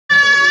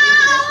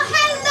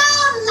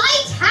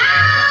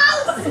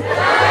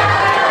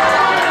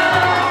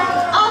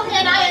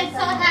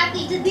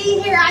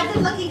I've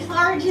been looking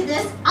forward to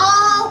this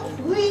all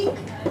week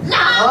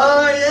long.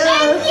 Oh,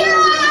 yeah. And here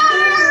we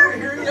are.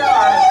 Here we are.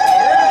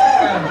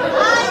 Yeah.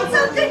 Oh, it's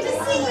so good to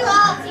see you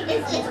all.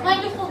 It's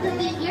wonderful to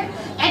be here.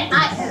 And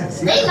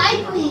they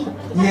like me.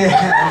 Yes.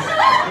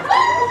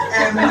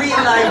 And we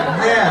like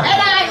them.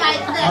 And I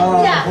like them. Oh,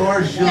 yeah.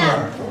 for sure.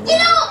 Yeah. You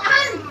know,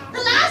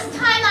 the last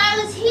time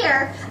I was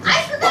here,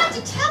 I forgot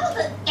to tell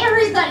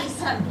everybody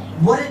something.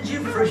 What did you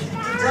forget to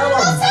tell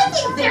Well, them?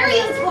 something very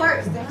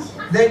important.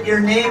 That your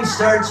name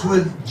starts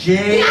with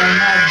J and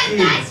not G.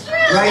 That's true.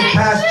 Right, that's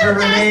Pastor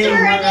true, Renee?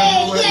 Pastor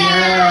Renee.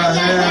 Yeah.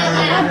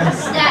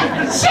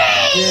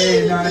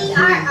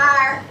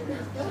 J-E-R-R-Y.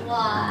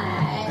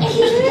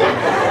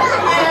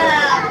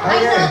 I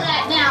know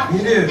that now. You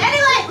do.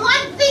 Anyway,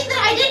 one thing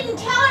that I didn't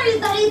tell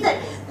everybody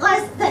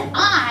was that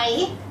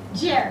I,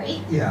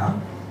 Jerry, Yeah.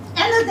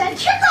 am a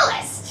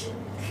ventriloquist.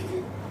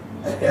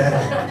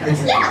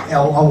 It's Yeah. a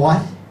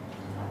what?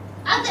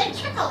 A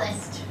ventriloquist.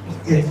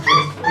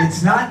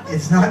 It's not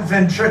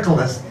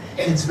ventriloquist.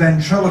 It's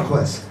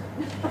ventriloquist.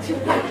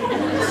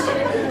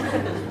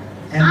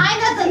 And I'm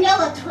a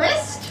vanilla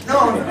twist.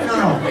 no,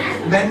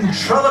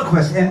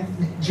 ventriloquist. And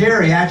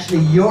Jerry,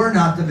 actually, you're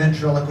not the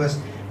ventriloquist.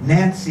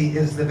 Nancy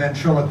is the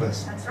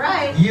ventriloquist. That's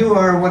right. You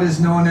are what is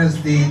known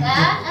as the. All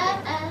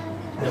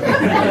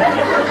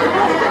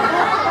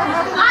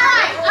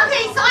right.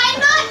 Okay. So I'm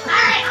not. All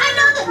right. I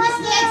know that Miss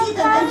Nancy's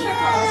a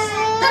ventriloquist,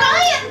 but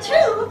I am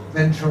too.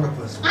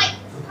 Ventriloquist.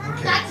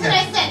 That's what I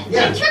said.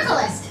 Yeah.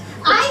 Ventriloquist.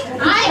 I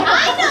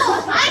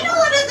know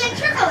what a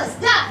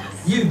ventriloquist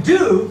does. You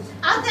do?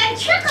 A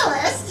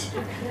ventriloquist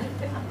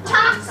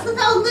talks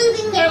without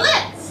moving their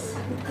lips.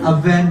 A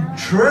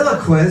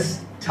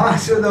ventriloquist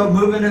talks without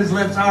moving his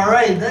lips. All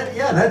right.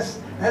 That's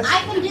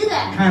I can do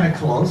that. kind of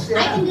close. Yeah.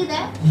 I can do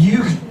that. You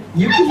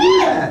can do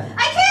that.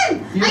 I can.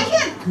 You- I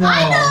can. No,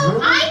 I know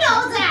really? that.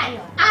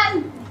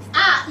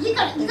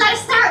 You gotta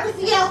start with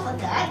the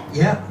alphabet.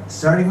 Yeah.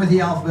 Starting with the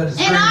alphabet is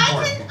And very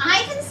important.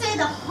 I can say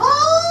the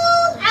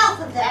whole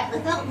alphabet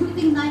without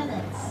moving my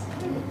lips.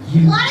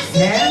 You Want to see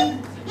can?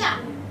 me? Yeah.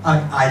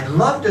 I'd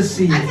love to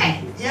see you.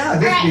 Okay. Yeah. All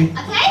This right. be.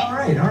 Okay. All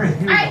right. Here All we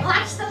right. go.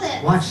 Watch the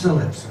lips. Watch the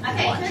lips.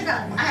 Okay. Watch. Here we go.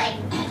 All right.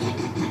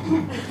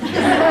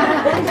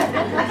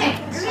 Okay.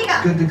 Here we go.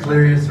 Good to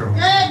clear your throat.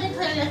 Good to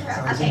clear your throat.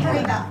 Sounds Okay. Here we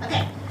go. important.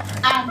 Okay.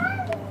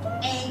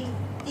 A,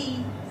 B,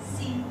 C,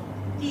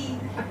 D,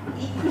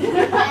 E,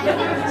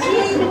 F, G,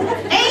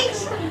 H,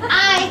 I,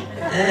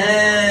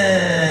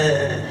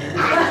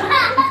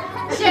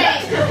 J,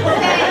 K,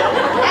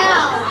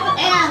 L,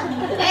 M,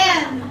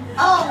 N, O,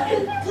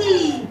 P,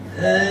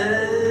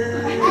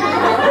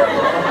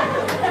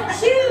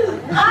 Q,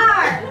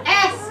 R,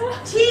 S,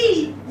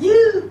 T,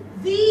 U,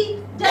 V,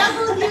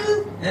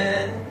 W,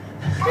 X,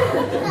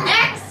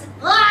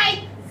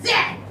 Y, Z.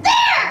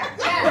 There!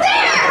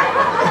 There!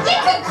 You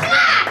can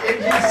clap! Did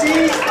you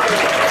see?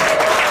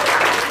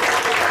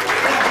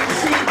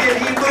 Did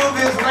he move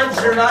his lips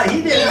or not?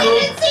 He didn't You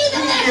move. didn't see the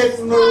He lips.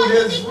 didn't No, move you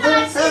his did not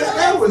lips. see the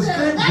That was lips.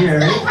 good, That's Jerry.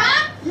 good,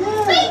 huh?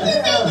 Yeah. Thank you.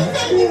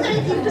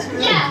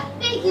 Yeah,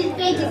 thank you.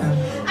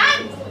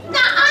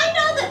 Now, I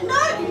know that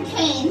Norton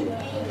came,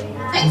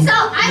 and so I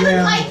would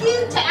Yeah. like you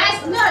to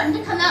ask Norton to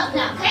come out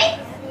now, okay?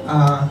 Go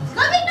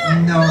get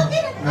Norton. No. Go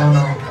get him. No. Is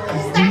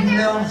that there?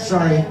 No,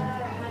 sorry.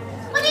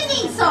 What do you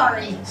mean,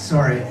 sorry?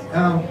 Sorry. What do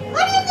you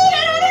mean? I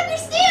don't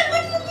understand.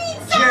 What do you mean,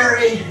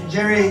 sorry?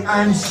 Jerry,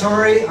 I'm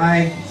sorry.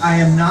 I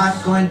am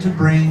not going to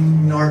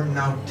bring Norton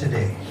out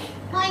today.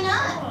 Why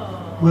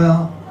not?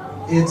 Well,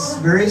 it's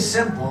very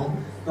simple.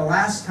 The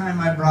last time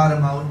I brought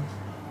him out,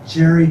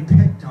 Jerry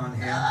picked on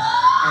him, and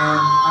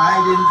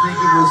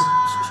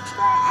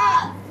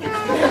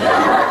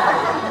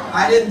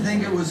I didn't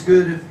think it was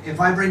good if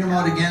I bring him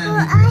out again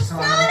and he picks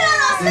on him,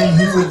 then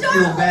he would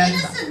feel bad.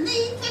 Innocent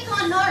me pick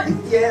on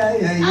Norton. Yeah, you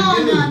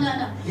do.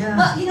 No. Yeah.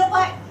 Well, you know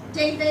what,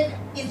 David,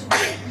 is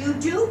you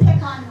do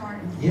pick on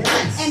Norton.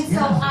 Yes. And so,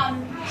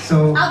 yeah.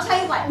 So, I'll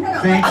tell you what. No.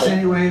 thanks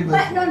anyway,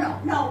 but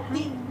No.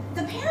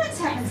 The parents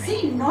haven't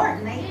seen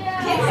Norton. They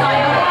kids on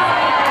him.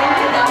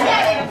 Go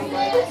get him. Go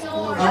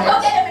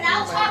get him, and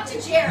I'll talk to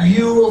Jerry.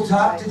 you will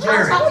talk to I'll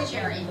Jerry. talk to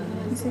Jerry.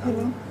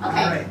 Okay. All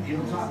right,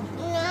 you'll talk.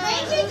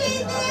 Thank you,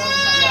 David.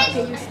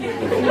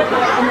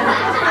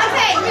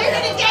 Okay, you're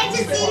gonna get to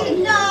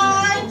see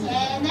Norton.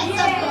 That's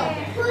so cool.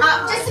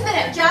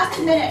 Just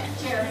a minute,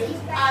 Jerry.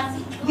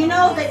 You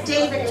know that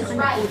David is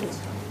right.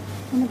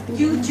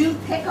 You do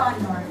pick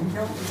on Norton,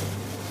 don't you?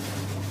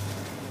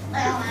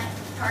 Well,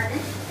 pardon?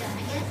 I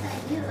guess I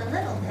do a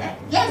little bit.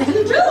 Yes, you do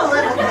a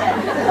little bit.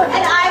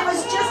 And I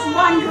was just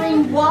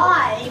wondering,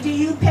 why do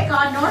you pick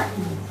on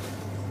Norton?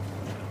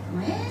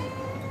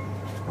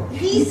 Well,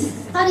 he's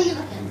funny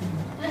looking.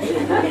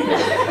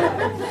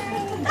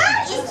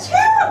 That is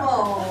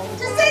terrible.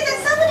 To say that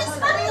somebody's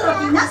funny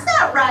looking, that's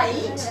not right.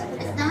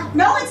 It's not?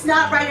 No, it's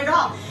not right at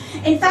all.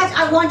 In fact,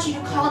 I want you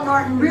to call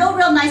Norton real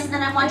nice, and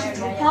then I want you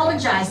to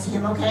apologize to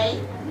him, okay?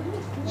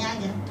 Yeah, I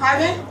do.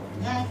 Pardon?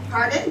 Yeah,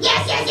 pardon?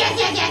 Yes.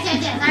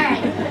 All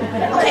right.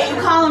 Okay,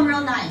 you call him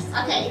real nice.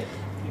 Okay.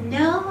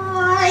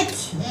 Norton.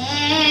 Is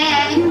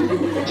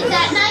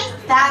that nice?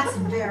 That's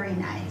very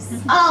nice.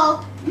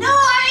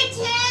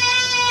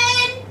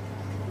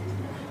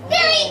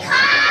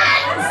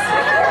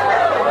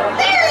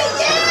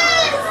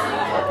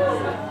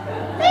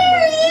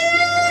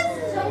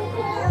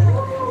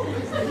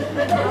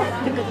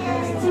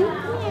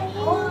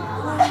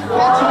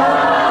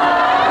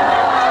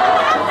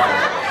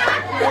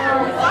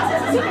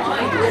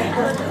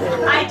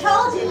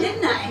 told you,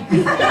 didn't I?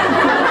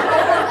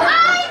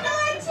 Hi,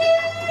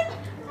 Norton!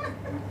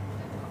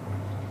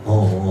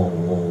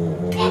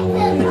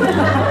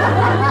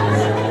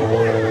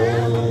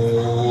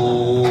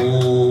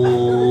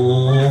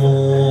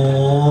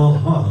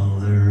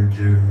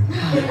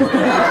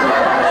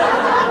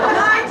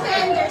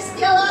 Norton, there's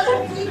still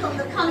other people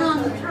that come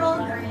on the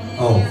program.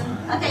 Oh.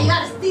 Okay, you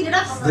gotta speed it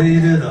up a little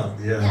Speed bit. it up,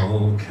 yeah,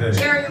 okay.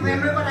 Jerry,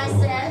 remember what I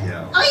said?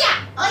 Yeah. Oh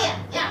yeah, I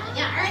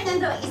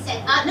remember what you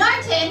said.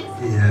 Norton,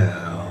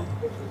 Yeah.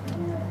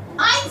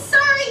 I'm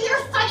sorry you're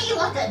funny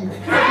looking.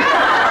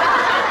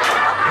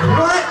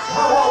 What?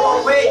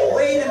 Whoa,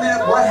 wait a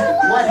minute.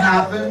 What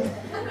happened?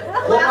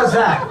 What was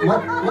that?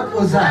 What was That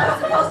was that?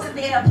 supposed to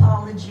be an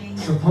apology.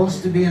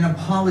 Supposed to be an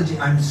apology.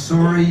 I'm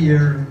sorry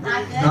you're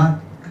Not good? not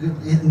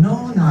good.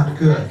 No, not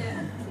good.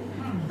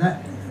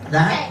 That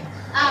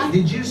Okay,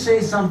 did you say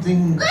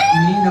something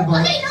mean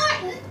about okay,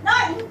 Norton,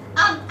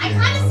 I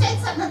kind of said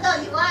something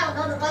about you a while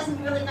ago that wasn't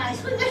really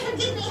nice. Will you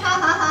forgive me? Ha ha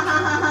ha ha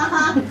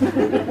ha ha.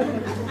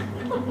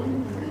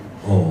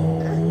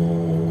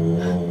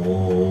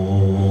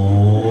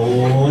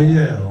 Oh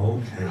yeah,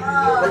 okay. I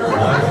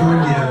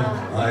forgive.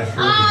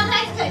 Oh,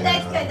 that's good.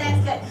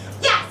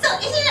 Yeah, so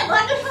isn't it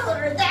wonderful that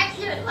we're back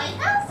here at White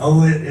House?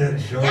 Oh, it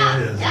sure Yeah,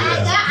 is. I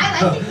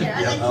like it here.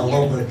 I like it I here.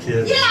 love the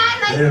kids. Yeah, I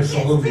like They're the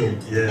so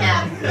kids. neat.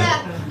 Yeah.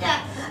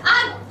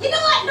 You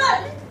know what,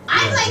 Norton?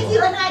 I'd like you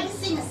and I to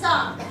sing a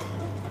song.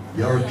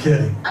 You're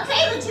kidding.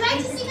 Okay, would you like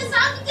to sing a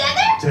song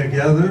together?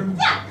 Together?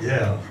 Yeah.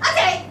 Yeah.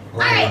 Okay. All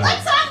right. right.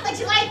 What song would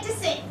you like to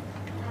sing?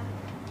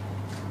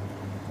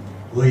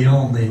 We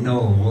only know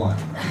one.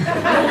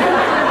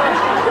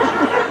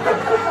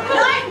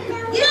 Norton,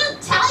 you don't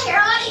tell your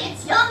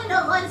audience you only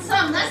know one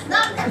song. That's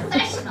not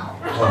professional.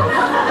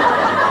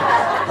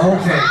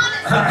 Okay.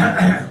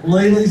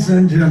 Ladies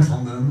and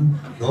gentlemen,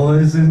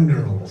 boys and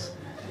girls,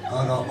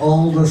 out of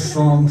all the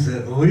songs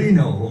that we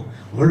know,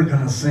 we're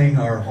gonna sing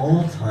our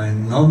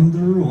all-time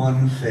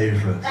 #1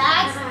 favorite.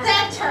 That's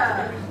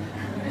better.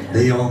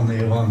 The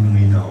only one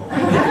we know. All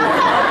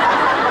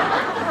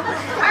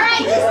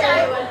right, you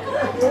start.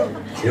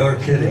 You're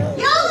kidding.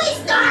 You always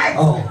start.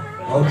 Oh,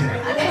 okay.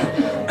 Okay.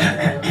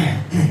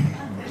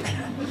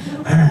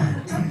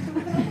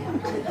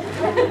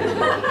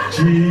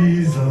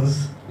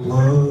 Jesus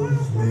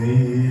loves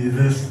me,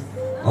 this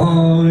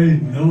I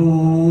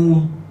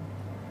know.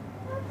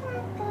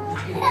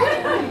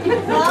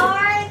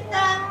 Lord,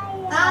 the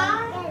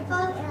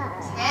Bible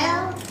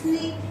tells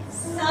me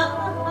so.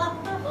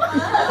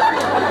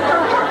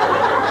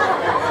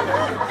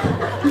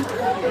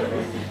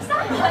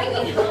 Stop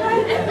hugging.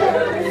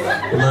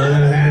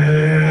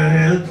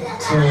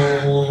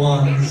 Little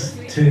ones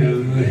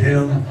to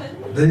him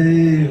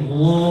they long.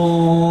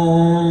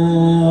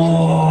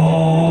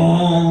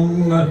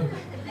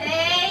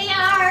 They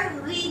are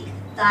weak,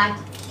 but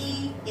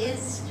he is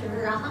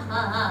strong.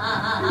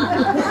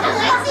 Now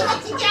let's sing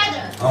it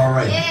together. All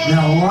right, Yeah.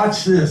 now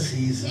watch this.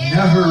 He's Yes.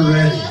 never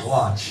ready.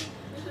 Watch.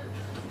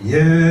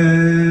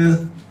 Yeah.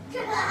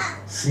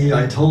 See,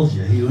 I told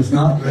you he was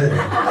not ready.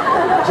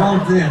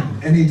 Jump in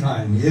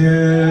anytime.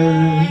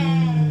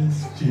 Yes,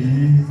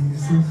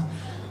 Jesus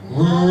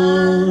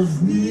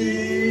loves me.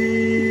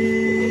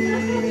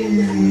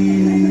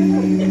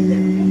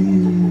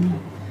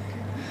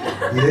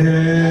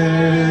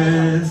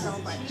 Yes,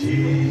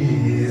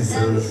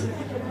 Jesus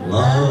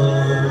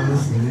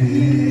loves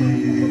me.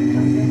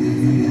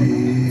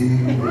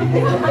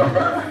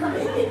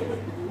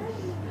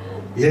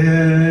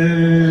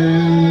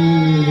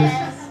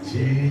 Yes,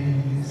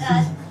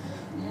 Jesus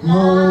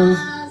loves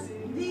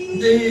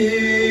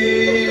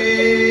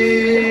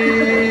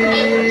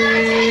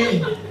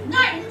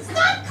Norton,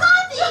 stop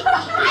copying me. I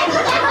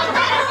did that one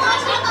better.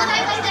 Watch it, but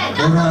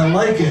and I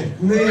like it.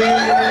 Boys.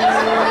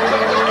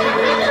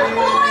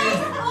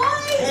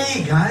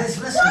 Hey guys,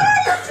 listen. What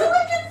are you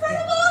doing in front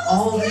of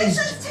all All these kids? these,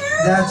 That's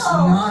terrible. that's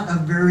not a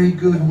very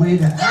good way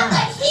to Yeah, but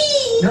act.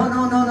 he. No. It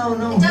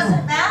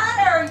doesn't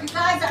matter. You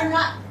guys are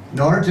not.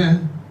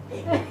 Norton.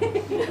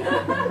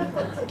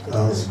 I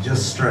was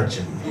just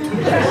stretching.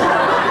 David,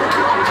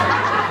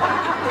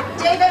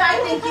 I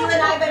think you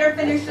and I better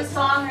finish the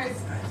song.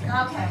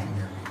 Okay.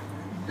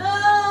 The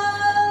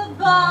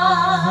Bible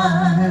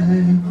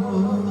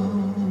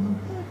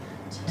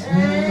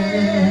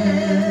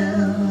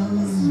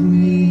tells me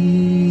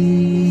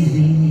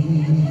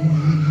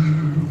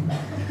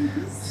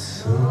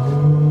so.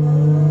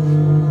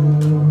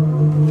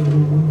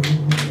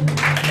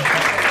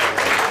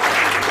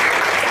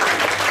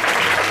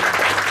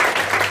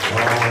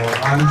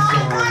 I'm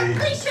sorry.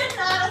 We should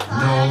not have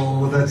thought.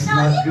 No, that's No,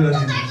 not you good.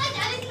 can go back like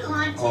that if you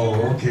want to.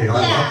 Oh, okay. I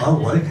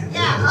like it.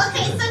 Yeah, that's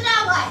okay, good. so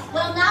now what?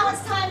 Well, now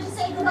it's time to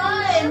say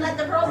goodbye and let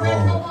the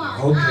program go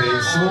on. Okay,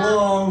 so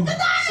long. Good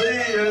night.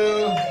 See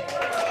you.